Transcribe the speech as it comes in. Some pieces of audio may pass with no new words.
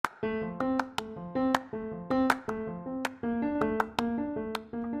Hey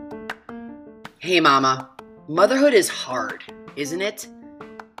mama, motherhood is hard, isn't it?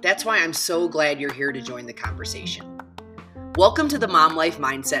 That's why I'm so glad you're here to join the conversation. Welcome to the Mom Life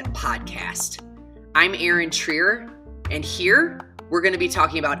Mindset podcast. I'm Erin Trier, and here we're going to be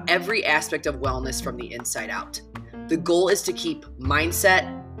talking about every aspect of wellness from the inside out. The goal is to keep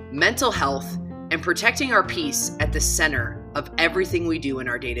mindset, mental health, and protecting our peace at the center of everything we do in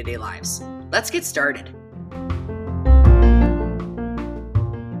our day-to-day lives. Let's get started.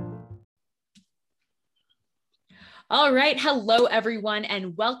 All right. Hello, everyone,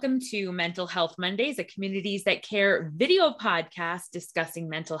 and welcome to Mental Health Mondays, a Communities That Care video podcast discussing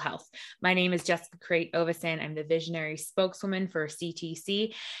mental health. My name is Jessica Crate-Ovison. I'm the visionary spokeswoman for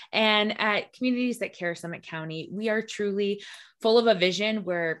CTC. And at Communities That Care Summit County, we are truly full of a vision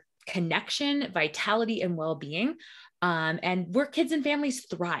where connection, vitality, and well-being and where kids and families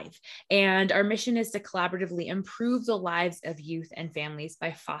thrive. And our mission is to collaboratively improve the lives of youth and families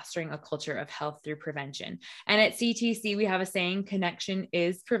by fostering a culture of health through prevention. And at CTC, we have a saying, connection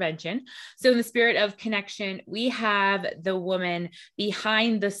is prevention. So in the spirit of connection, we have the woman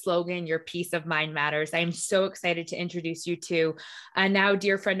behind the slogan, Your Peace of Mind Matters. I'm so excited to introduce you to a now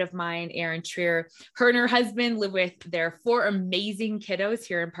dear friend of mine, Erin Trier. Her and her husband live with their 4 amazing kiddos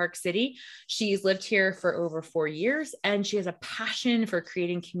here in Park City. She's lived here for over 4 years. And she has a passion for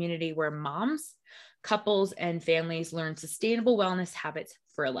creating community where moms, couples, and families learn sustainable wellness habits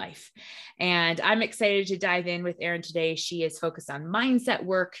for life. And I'm excited to dive in with Erin today. She is focused on mindset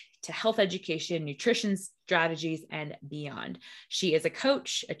work to health education, nutrition strategies, and beyond. She is a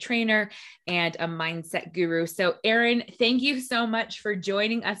coach, a trainer, and a mindset guru. So Erin, thank you so much for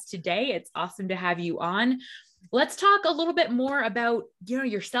joining us today. It's awesome to have you on. Let's talk a little bit more about,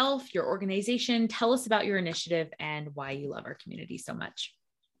 yourself, your organization. Tell us about your initiative and why you love our community so much.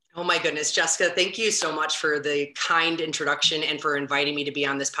 Oh my goodness, Jessica, thank you so much for the kind introduction and for inviting me to be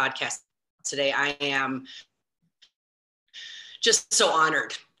on this podcast today. I am just so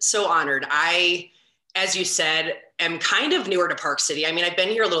honored, so honored. As you said, am kind of newer to Park City. I mean, I've been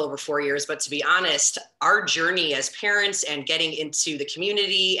here a little over 4 years, but to be honest, our journey as parents and getting into the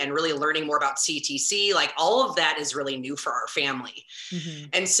community and really learning more about CTC, like all of that is really new for our family. Mm-hmm.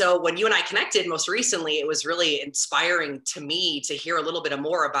 And so when you and I connected most recently, it was really inspiring to me to hear a little bit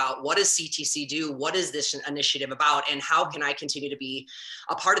more about what does CTC do? What is this initiative about? And how can I continue to be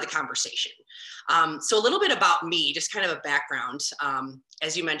a part of the conversation? So a little bit about me, just kind of a background.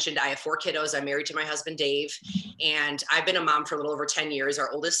 As you mentioned, I have 4 kiddos. I'm married to my husband, Dave, and I've been a mom for a little over 10 years.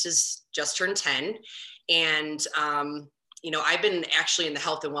 Our oldest has just turned 10. And, I've been actually in the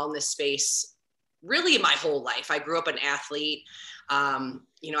health and wellness space really my whole life. I grew up an athlete.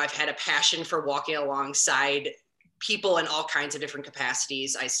 I've had a passion for walking alongside people in all kinds of different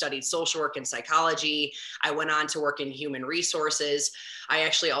capacities. I studied social work and psychology. I went on to work in human resources. I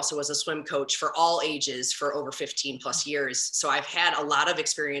actually also was a swim coach for all ages for over 15 plus years. So I've had a lot of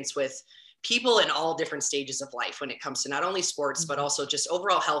experience with people in all different stages of life when it comes to not only sports, but also just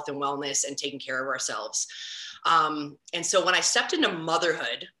overall health and wellness and taking care of ourselves. And so when I stepped into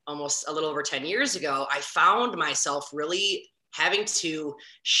motherhood almost a little over 10 years ago, I found myself really having to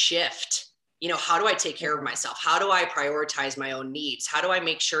shift. How do I take care of myself? How do I prioritize my own needs? How do I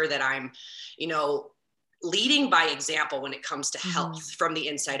make sure that I'm, leading by example when it comes to health from the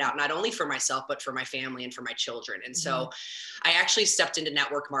inside out, not only for myself, but for my family and for my children. And so I actually stepped into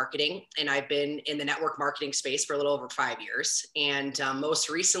network marketing, and I've been in the network marketing space for a little over 5 years. And most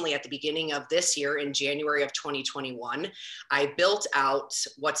recently at the beginning of this year, in January of 2021, I built out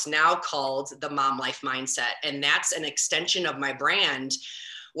what's now called the Mom Life Mindset. And that's an extension of my brand,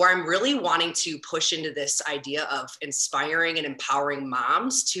 where I'm really wanting to push into this idea of inspiring and empowering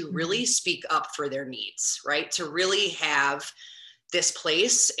moms to really speak up for their needs, right? To really have this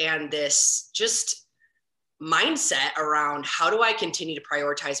place and this just mindset around how do I continue to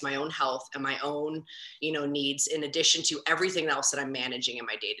prioritize my own health and my own, needs in addition to everything else that I'm managing in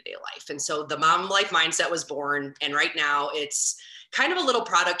my day-to-day life. And so the Mom Life Mindset was born. And right now it's kind of a little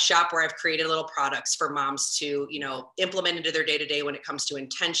product shop where I've created little products for moms to, implement into their day-to-day when it comes to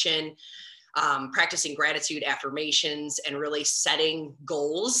intention, practicing gratitude, affirmations, and really setting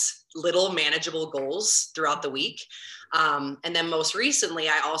goals little manageable goals throughout the week. And then most recently,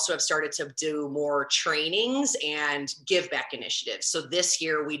 I also have started to do more trainings and give back initiatives. So this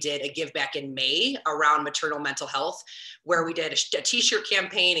year we did a give back in May around maternal mental health, where we did a t-shirt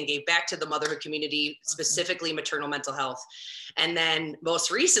campaign and gave back to the motherhood community, specifically maternal mental health. And then most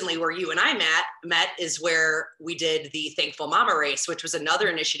recently, where you and I met is where we did the Thankful Mama Race, which was another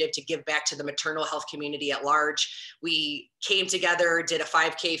initiative to give back to the maternal health community at large. We came together, did a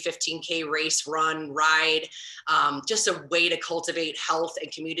 5K, 15K race, run, ride, just a way to cultivate health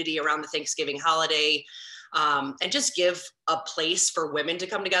and community around the Thanksgiving holiday. And just give a place for women to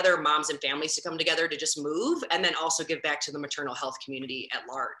come together, moms and families to come together to just move, and then also give back to the maternal health community at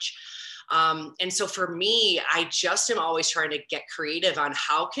large. And so for me, I just am always trying to get creative on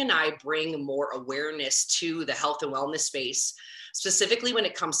how can I bring more awareness to the health and wellness space, specifically when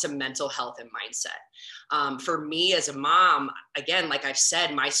it comes to mental health and mindset. For me as a mom, again, like I've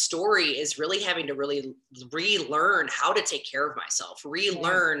said, my story is really having to really relearn how to take care of myself,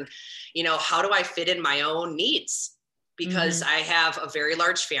 relearn, how do I fit in my own needs? Because I have a very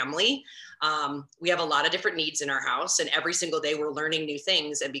large family. We have a lot of different needs in our house, and every single day we're learning new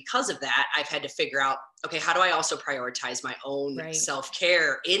things. And because of that, I've had to figure out, okay, how do I also prioritize my own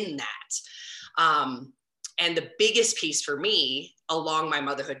self-care in that? And the biggest piece for me along my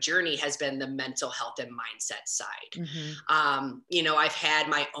motherhood journey has been the mental health and mindset side. I've had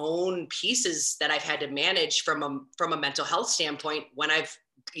my own pieces that I've had to manage from a mental health standpoint when I've,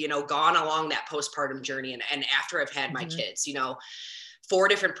 gone along that postpartum journey and after I've had my kids, 4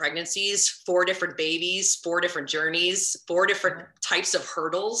 different pregnancies, 4 different babies, 4 different journeys, 4 different types of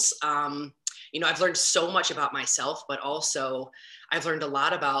hurdles. I've learned so much about myself, but also I've learned a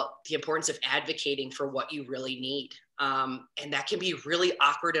lot about the importance of advocating for what you really need. And that can be really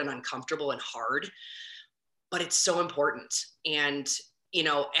awkward and uncomfortable and hard, but it's so important. And,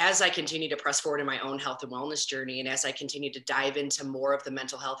 as I continue to press forward in my own health and wellness journey, and as I continue to dive into more of the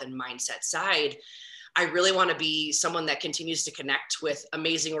mental health and mindset side, I really want to be someone that continues to connect with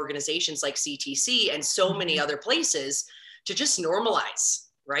amazing organizations like CTC and so many other places to just normalize,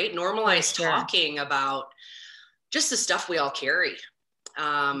 right? Normalize talking about just the stuff we all carry,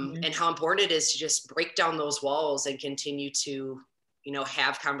 and how important it is to just break down those walls and continue to,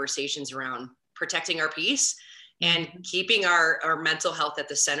 have conversations around protecting our peace and keeping our mental health at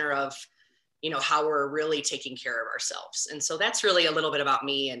the center of, how we're really taking care of ourselves. And so that's really a little bit about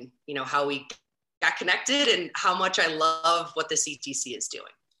me and, how we got connected and how much I love what the CTC is doing.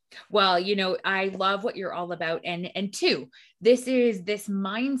 Well, I love what you're all about. And two, this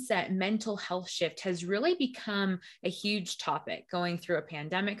mindset, mental health shift has really become a huge topic going through a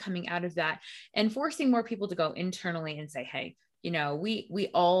pandemic, coming out of that, and forcing more people to go internally and say, hey, we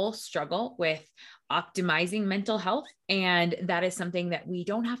all struggle with optimizing mental health. And that is something that we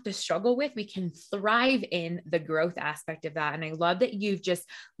don't have to struggle with. We can thrive in the growth aspect of that. And I love that you've just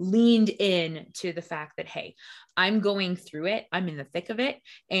leaned in to the fact that, hey, I'm going through it. I'm in the thick of it,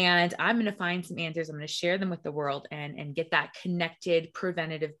 and I'm going to find some answers. I'm going to share them with the world and get that connected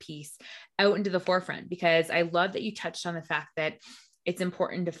preventative piece out into the forefront, because I love that you touched on the fact that it's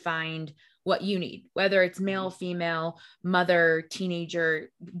important to find what you need, whether it's male, female, mother,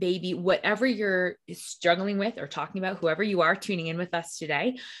 teenager, baby, whatever you're struggling with or talking about, whoever you are tuning in with us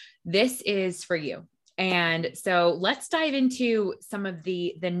today, this is for you. And so let's dive into some of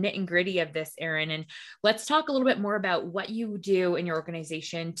the nit and gritty of this, Erin, and let's talk a little bit more about what you do in your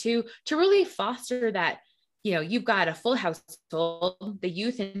organization to really foster that. You've got a full household, the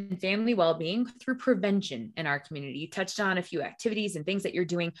youth and family well-being through prevention in our community. You touched on a few activities and things that you're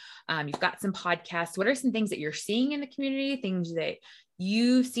doing. You've got some podcasts. What are some things that you're seeing in the community, things that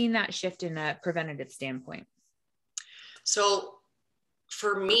you've seen that shift in a preventative standpoint? So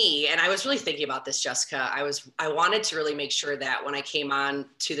for me, and I was really thinking about this, Jessica, I wanted to really make sure that when I came on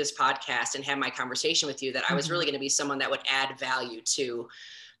to this podcast and had my conversation with you, that I was really going to be someone that would add value to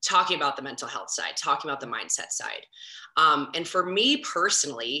talking about the mental health side, talking about the mindset side. And for me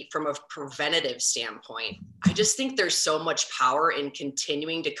personally, from a preventative standpoint, I just think there's so much power in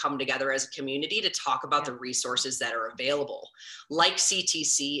continuing to come together as a community to talk about the resources that are available, like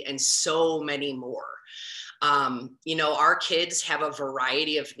CTC and so many more. Our kids have a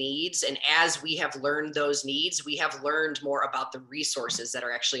variety of needs. And as we have learned those needs, we have learned more about the resources that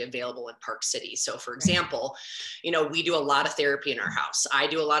are actually available in Park City. So for example, we do a lot of therapy in our house. I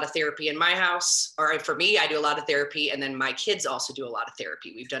do a lot of therapy in my house, or for me, I do a lot of therapy. And then my kids also do a lot of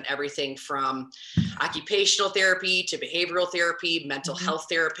therapy. We've done everything from occupational therapy to behavioral therapy, mental health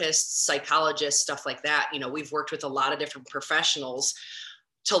therapists, psychologists, stuff like that. We've worked with a lot of different professionals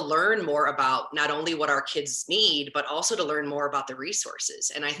to learn more about not only what our kids need, but also to learn more about the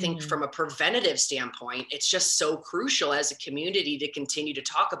resources. And I think from a preventative standpoint, it's just so crucial as a community to continue to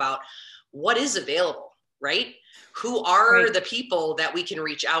talk about what is available, right? Who are the people that we can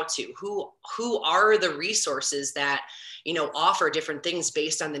reach out to? Who are the resources that, you know, offer different things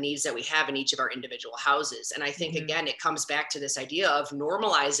based on the needs that we have in each of our individual houses? And I think, again, it comes back to this idea of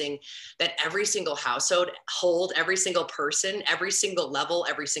normalizing that every single household, every single person, every single level,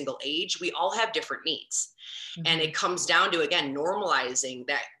 every single age, we all have different needs. And it comes down to, again, normalizing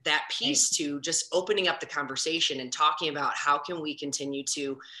that piece to just opening up the conversation and talking about how can we continue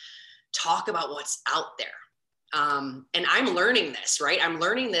to talk about what's out there. And I'm learning this, right? I'm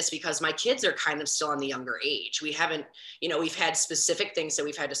learning this because my kids are kind of still on the younger age. We haven't, you know, we've had specific things that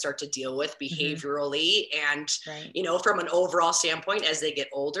we've had to start to deal with behaviorally and, you know, from an overall standpoint, as they get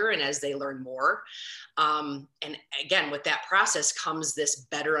older and as they learn more. And again, with that process comes this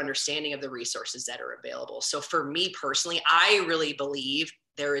better understanding of the resources that are available. So for me personally, I really believe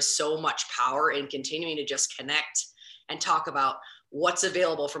there is so much power in continuing to just connect and talk about what's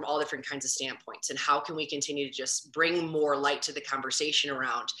available from all different kinds of standpoints and how can we continue to just bring more light to the conversation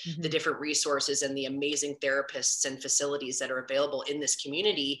around the different resources and the amazing therapists and facilities that are available in this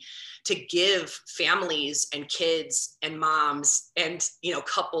community to give families and kids and moms and, you know,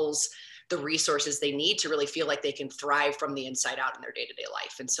 couples the resources they need to really feel like they can thrive from the inside out in their day-to-day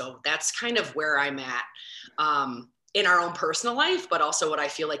life. And so that's kind of where I'm at in our own personal life, but also what I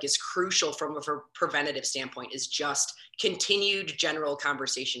feel like is crucial from a preventative standpoint is just continued general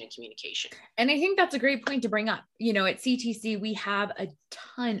conversation and communication. And I think that's a great point to bring up. You know, at CTC, we have a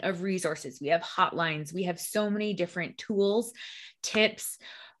ton of resources. We have hotlines. We have so many different tools, tips,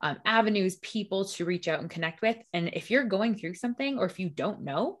 avenues, people to reach out and connect with. And if you're going through something, or if you don't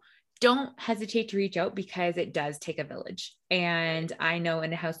know, don't hesitate to reach out because it does take a village. And I know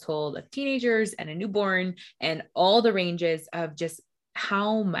in a household of teenagers and a newborn and all the ranges of just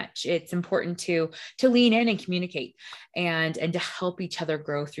how much it's important to lean in and communicate and to help each other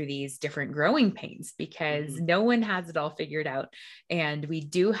grow through these different growing pains, because no one has it all figured out. And we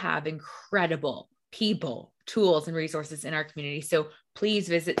do have incredible people, tools, and resources in our community. So please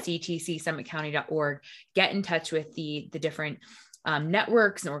visit ctcsummitcounty.org, get in touch with the different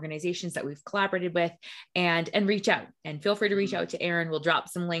networks and organizations that we've collaborated with, and reach out, and feel free to reach out to Erin. We'll drop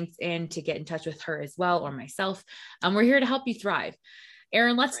some links in to get in touch with her as well, or myself. We're here to help you thrive.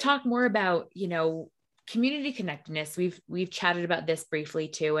 Erin, let's talk more about, you know, community connectedness. We've chatted about this briefly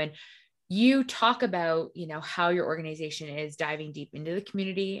too. And you talk about, you know, how your organization is diving deep into the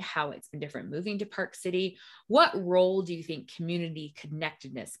community, how it's been different moving to Park City. What role do you think community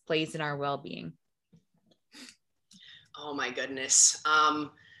connectedness plays in our well-being? Oh my goodness. I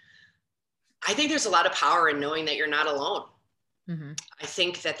think there's a lot of power in knowing that you're not alone. I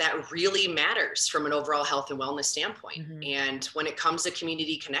think that really matters from an overall health and wellness standpoint. And when it comes to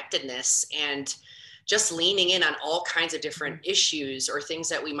community connectedness and just leaning in on all kinds of different issues or things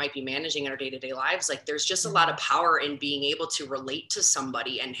that we might be managing in our day-to-day lives, like there's just a lot of power in being able to relate to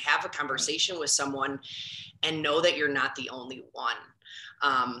somebody and have a conversation with someone and know that you're not the only one.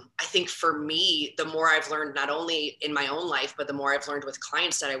 I think for me, the more I've learned, not only in my own life, but the more I've learned with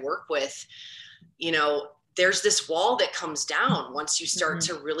clients that I work with, you know, there's this wall that comes down once you start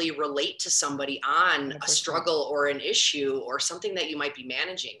to really relate to somebody on a struggle or an issue or something that you might be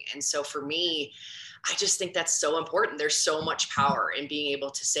managing. And so for me, I just think that's so important. There's so much power in being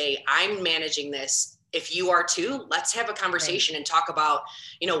able to say, I'm managing this. If you are too, let's have a conversation and talk about,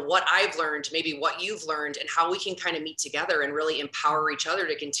 you know, what I've learned, maybe what you've learned, and how we can kind of meet together and really empower each other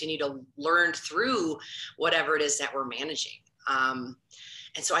to continue to learn through whatever it is that we're managing.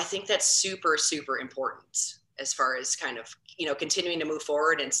 And so I think that's super, super important as far as kind of, you know, continuing to move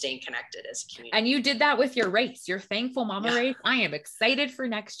forward and staying connected as a community. And you did that with your race, your Thankful Mama race. I am excited for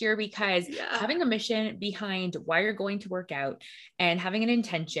next year because having a mission behind why you're going to work out and having an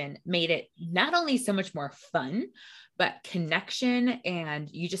intention made it not only so much more fun, but connection. And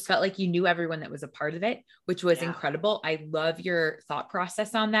you just felt like you knew everyone that was a part of it, which was incredible. I love your thought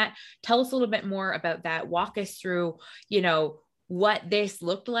process on that. Tell us a little bit more about that. Walk us through, you know, what this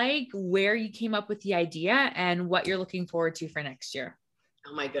looked like, where you came up with the idea, and what you're looking forward to for next year.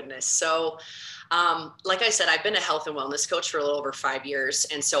 Oh my goodness. So, like I said, I've been a health and wellness coach for a little over 5 years.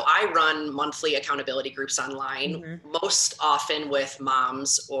 And so I run monthly accountability groups online, most often with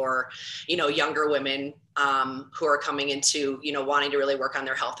moms or, you know, younger women who are coming into, wanting to really work on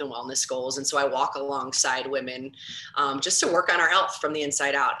their health and wellness goals. And so I walk alongside women just to work on our health from the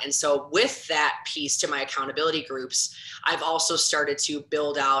inside out. And so with that piece to my accountability groups, I've also started to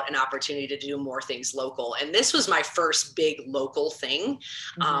build out an opportunity to do more things local. And this was my first big local thing.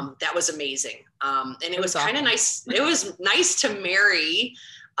 That was amazing. And it was kind of nice. It was nice to marry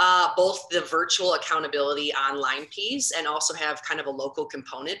both the virtual accountability online piece and also have kind of a local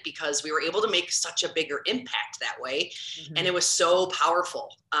component, because we were able to make such a bigger impact that way. And it was so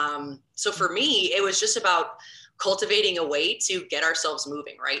powerful. So for me, it was just about cultivating a way to get ourselves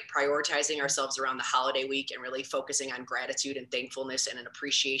moving, right? Prioritizing ourselves around the holiday week and really focusing on gratitude and thankfulness and an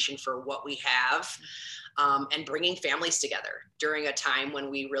appreciation for what we have. And bringing families together during a time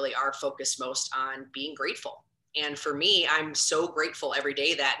when we really are focused most on being grateful. And for me, I'm so grateful every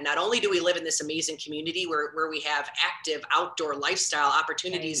day that not only do we live in this amazing community where we have active outdoor lifestyle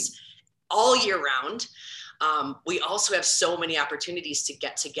opportunities all year round, we also have so many opportunities to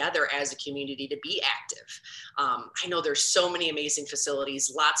get together as a community to be active. I know there's so many amazing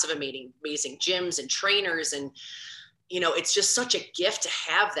facilities, lots of amazing gyms and trainers, and it's just such a gift to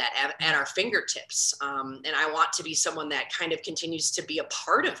have that at our fingertips. And I want to be someone that kind of continues to be a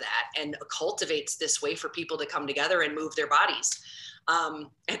part of that and cultivates this way for people to come together and move their bodies.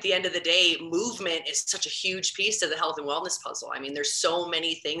 At the end of the day, movement is such a huge piece of the health and wellness puzzle. I mean, there's so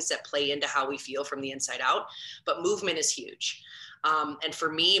many things that play into how we feel from the inside out, but movement is huge. And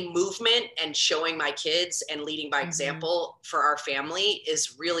for me, movement and showing my kids and leading by example for our family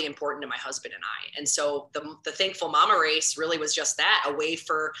is really important to my husband and I. And so the Thankful Mama Race really was just that, a way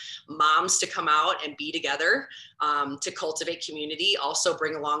for moms to come out and be together, to cultivate community, also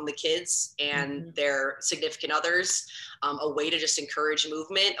bring along the kids and their significant others, a way to just encourage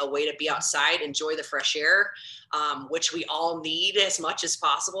movement, a way to be outside, enjoy the fresh air, which we all need as much as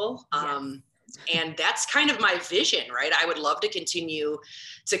possible. And that's kind of my vision, right? I would love to continue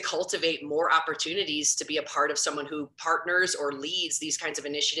to cultivate more opportunities to be a part of someone who partners or leads these kinds of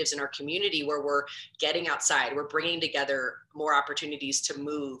initiatives in our community where we're getting outside, we're bringing together more opportunities to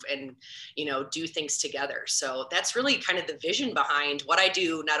move and, do things together. So that's really kind of the vision behind what I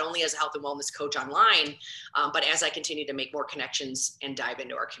do, not only as a health and wellness coach online, but as I continue to make more connections and dive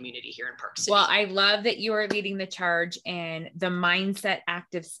into our community here in Park City. Well, I love that you are leading the charge and the mindset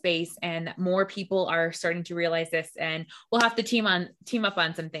active space, and more people are starting to realize this, and we'll have to team up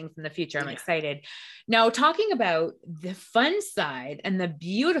on some things in the future. I'm excited. Now, talking about the fun side and the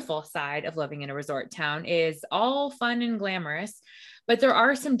beautiful side of living in a resort town is all fun and glamorous, but there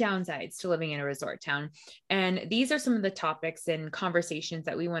are some downsides to living in a resort town. And these are some of the topics and conversations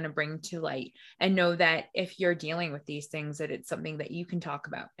that we want to bring to light, and know that if you're dealing with these things, that it's something that you can talk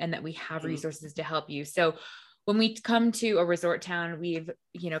about and that we have resources to help you. So when we come to a resort town, we've,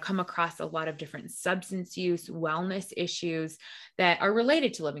 come across a lot of different substance use, wellness issues that are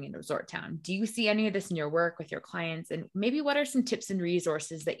related to living in a resort town. Do you see any of this in your work with your clients? And maybe what are some tips and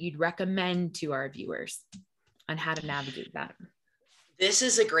resources that you'd recommend to our viewers on how to navigate that? This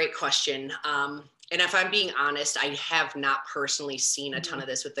is a great question. And if I'm being honest, I have not personally seen a ton of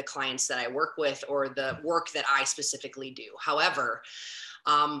this with the clients that I work with or the work that I specifically do. However,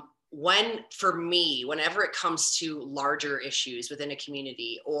 whenever it comes to larger issues within a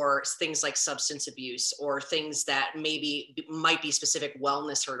community or things like substance abuse or things that might be specific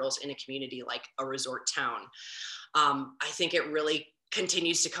wellness hurdles in a community like a resort town, I think it really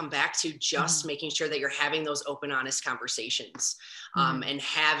continues to come back to just making sure that you're having those open, honest conversations, and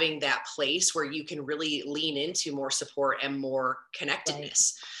having that place where you can really lean into more support and more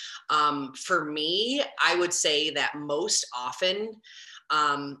connectedness. For me, I would say that most often,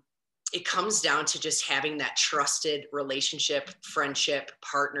 it comes down to just having that trusted relationship, friendship,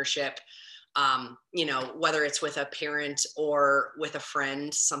 partnership, whether it's with a parent or with a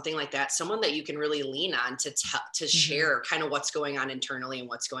friend, something like that, someone that you can really lean on to share kind of what's going on internally and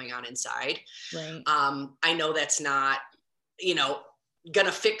what's going on inside. Right. I know that's not, going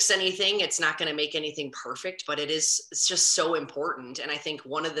to fix anything. It's not going to make anything perfect, but it's just so important. And I think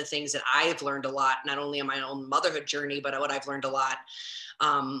one of the things that I've learned a lot, not only in my own motherhood journey, but what I've learned a lot,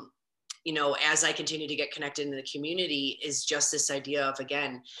 as I continue to get connected in the community, is just this idea of,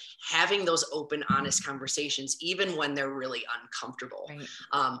 again, having those open, honest conversations, even when they're really uncomfortable.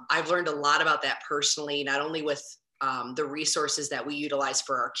 Right. I've learned a lot about that personally, not only with the resources that we utilize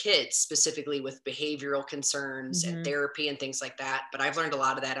for our kids, specifically with behavioral concerns and therapy and things like that, but I've learned a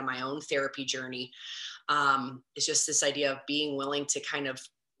lot of that in my own therapy journey. It's just this idea of being willing to kind of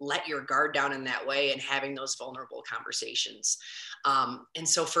let your guard down in that way and having those vulnerable conversations. And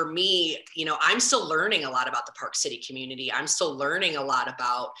so for me, I'm still learning a lot about the Park City community. I'm still learning a lot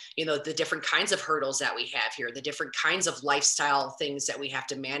about, the different kinds of hurdles that we have here, the different kinds of lifestyle things that we have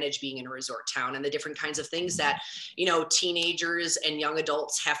to manage being in a resort town, and the different kinds of things that, teenagers and young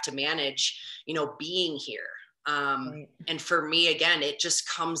adults have to manage, being here. Right. And for me, again, it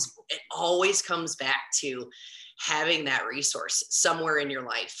always comes back to having that resource somewhere in your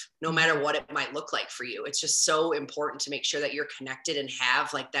life, no matter what it might look like for you. It's just so important to make sure that you're connected and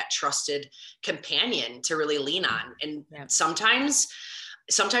have like that trusted companion to really lean on. And sometimes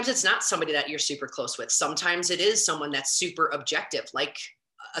it's not somebody that you're super close with. Sometimes it is someone that's super objective, like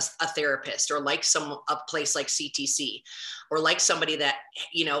a therapist, or like a place like CTC, or like somebody that,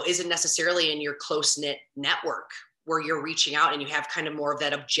 isn't necessarily in your close-knit network, where you're reaching out and you have kind of more of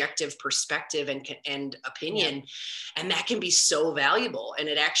that objective perspective and opinion. And that can be so valuable. And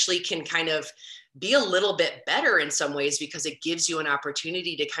it actually can kind of be a little bit better in some ways, because it gives you an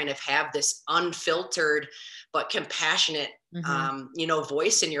opportunity to kind of have this unfiltered but compassionate,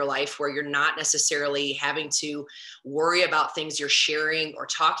 voice in your life, where you're not necessarily having to worry about things you're sharing or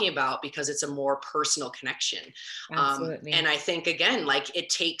talking about, because it's a more personal connection. Absolutely. And I think, again, like, it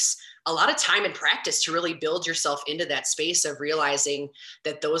takes a lot of time and practice to really build yourself into that space of realizing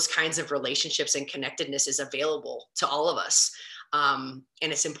that those kinds of relationships and connectedness is available to all of us. And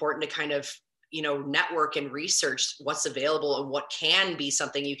it's important to kind of, network and research what's available and what can be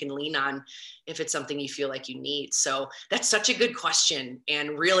something you can lean on if it's something you feel like you need. So that's such a good question.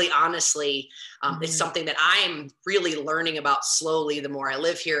 And really, honestly, it's something that I'm really learning about slowly, the more I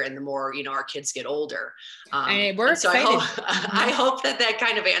live here and the more, our kids get older. And we're so excited. I hope that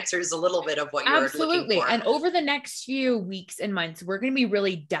kind of answers a little bit of what you're looking for. And over the next few weeks and months, we're going to be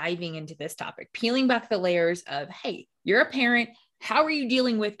really diving into this topic, peeling back the layers of, hey, you're a parent. How are you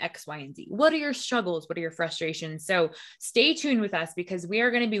dealing with X, Y, and Z? What are your struggles? What are your frustrations? So stay tuned with us, because we are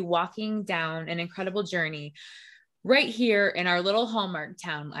going to be walking down an incredible journey right here in our little Hallmark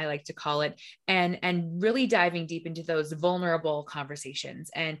town, I like to call it, and really diving deep into those vulnerable conversations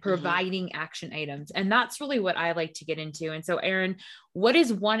and providing action items. And that's really what I like to get into. And so, Erin, what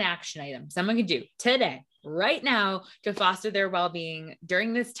is one action item someone can do today, right now, to foster their well-being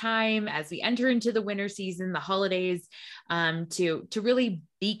during this time as we enter into the winter season, the holidays, to really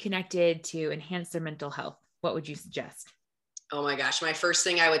be connected, to enhance their mental health? What would you suggest? Oh my gosh. My first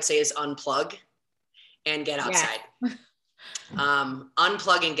thing I would say is unplug and get outside.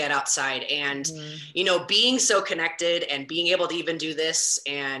 Unplug and get outside. And, being so connected and being able to even do this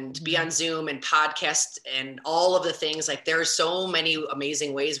and be on Zoom and podcast and all of the things, like, there are so many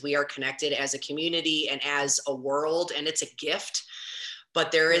amazing ways we are connected as a community and as a world, and it's a gift,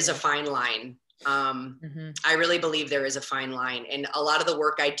 but there is a fine line. I really believe there is a fine line, and a lot of the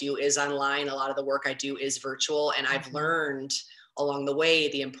work I do is online. A lot of the work I do is virtual. And I've learned along the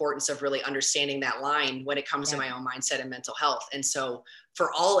way the importance of really understanding that line when it comes to my own mindset and mental health. And so for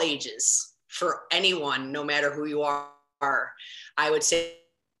all ages, for anyone, no matter who you are, I would say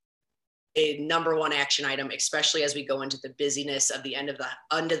a number one action item, especially as we go into the busyness of the end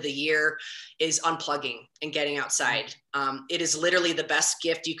of the year, is unplugging and getting outside. It is literally the best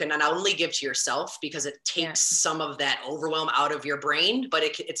gift you can not only give to yourself, because it takes some of that overwhelm out of your brain, but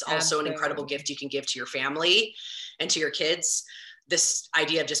it's also an incredible gift you can give to your family and to your kids. This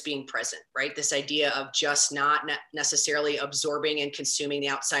idea of just being present, right? This idea of just not necessarily absorbing and consuming the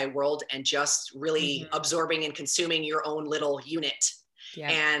outside world, and just really absorbing and consuming your own little unit.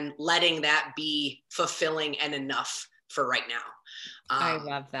 And letting that be fulfilling and enough for right now. I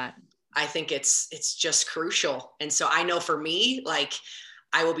love that. I think it's just crucial. And so I know for me, like,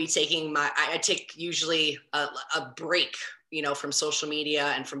 I will be taking I take usually a break, from social media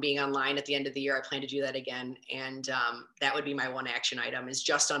and from being online at the end of the year. I plan to do that again. And that would be my one action item, is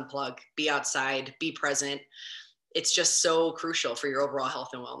just unplug, be outside, be present. It's just so crucial for your overall health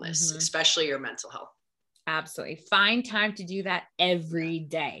and wellness, especially your mental health. Absolutely. Find time to do that every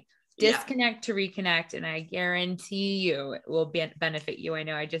day. Disconnect to reconnect. And I guarantee you it will benefit you. I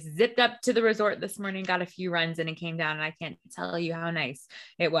know I just zipped up to the resort this morning, got a few runs in, and came down, and I can't tell you how nice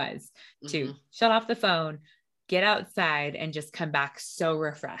it was to shut off the phone, get outside, and just come back so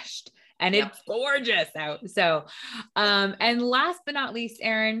refreshed. And it's gorgeous out. So, and last but not least,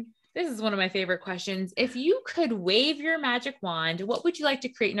 Erin, this is one of my favorite questions. If you could wave your magic wand, what would you like to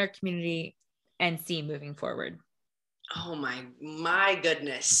create in our community and see moving forward? Oh my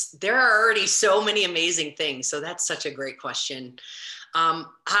goodness. There are already so many amazing things. So that's such a great question. I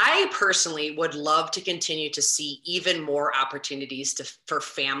I personally would love to continue to see even more opportunities for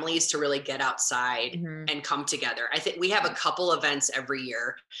families to really get outside and come together. I think we have a couple events every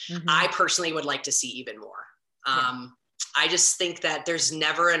year. I personally would like to see even more. I just think that there's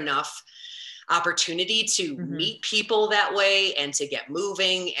never enough opportunity to meet people that way and to get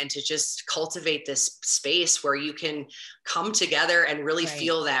moving and to just cultivate this space where you can come together and really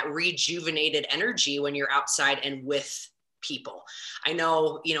feel that rejuvenated energy when you're outside and with people. I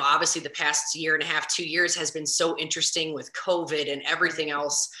know, obviously the past year and a half, 2 years has been so interesting with COVID and everything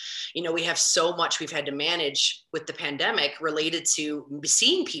else. We have so much we've had to manage with the pandemic related to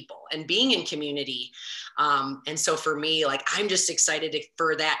seeing people and being in community. And so for me, I'm just excited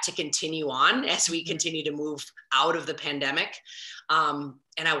for that to continue on as we continue to move out of the pandemic. And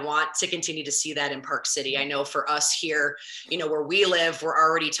I want to continue to see that in Park City. I know for us here, where we live, we're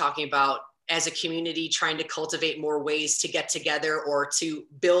already talking about as a community trying to cultivate more ways to get together or to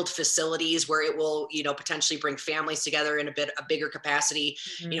build facilities where it will, potentially bring families together in a bigger capacity.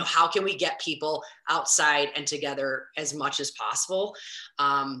 How can we get people outside and together as much as possible?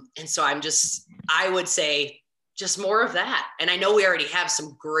 And so I would say just more of that. And I know we already have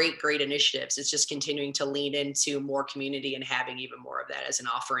some great initiatives. It's just continuing to lean into more community and having even more of that as an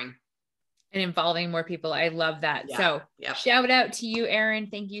offering. And involving more people. I love that. Shout out to you, Erin.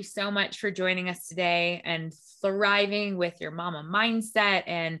 Thank you so much for joining us today and thriving with your mama mindset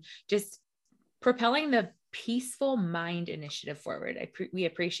and just propelling the Peaceful Mind initiative forward. We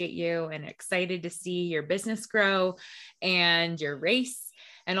appreciate you and excited to see your business grow and your race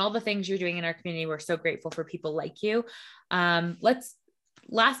and all the things you're doing in our community. We're so grateful for people like you. Let's,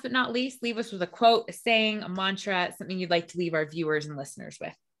 last but not least, leave us with a quote, a saying, a mantra, something you'd like to leave our viewers and listeners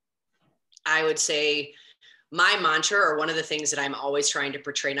with. I would say my mantra, or one of the things that I'm always trying to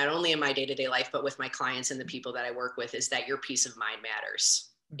portray, not only in my day-to-day life, but with my clients and the people that I work with, is that your peace of mind matters.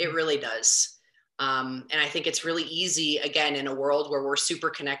 It really does. And I think it's really easy, again, in a world where we're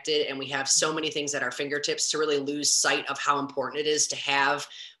super connected and we have so many things at our fingertips, to really lose sight of how important it is to have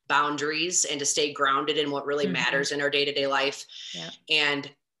boundaries and to stay grounded in what really matters in our day-to-day life. And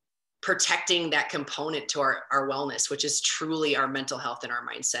protecting that component to our wellness, which is truly our mental health and our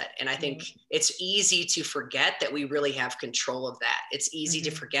mindset. And I think it's easy to forget that we really have control of that. It's easy to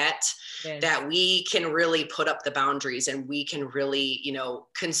forget that we can really put up the boundaries and we can really,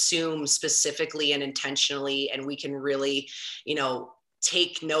 consume specifically and intentionally, and we can really,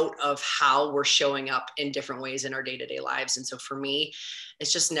 take note of how we're showing up in different ways in our day-to-day lives. And so for me,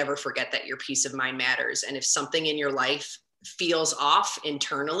 it's just never forget that your peace of mind matters. And if something in your life feels off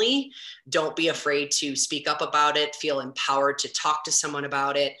internally, don't be afraid to speak up about it. Feel empowered to talk to someone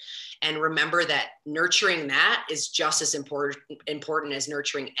about it. And remember that nurturing that is just as important as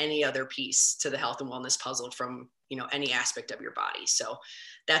nurturing any other piece to the health and wellness puzzle from, any aspect of your body. So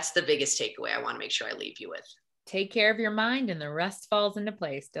that's the biggest takeaway I want to make sure I leave you with. Take care of your mind and the rest falls into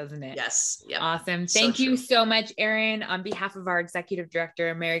place, doesn't it? Yes. Yep. Awesome. Thank you so much, Erin. On behalf of our executive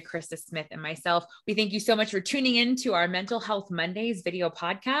director, Mary Krista Smith, and myself, we thank you so much for tuning in to our Mental Health Mondays video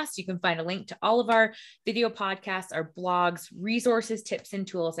podcast. You can find a link to all of our video podcasts, our blogs, resources, tips, and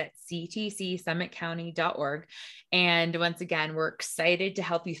tools at ctcsummitcounty.org. And once again, we're excited to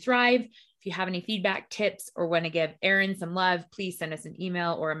help you thrive. If you have any feedback, tips, or want to give Erin some love, please send us an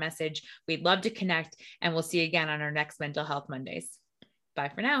email or a message. We'd love to connect, and we'll see you again on our next Mental Health Mondays. Bye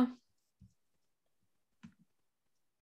for now.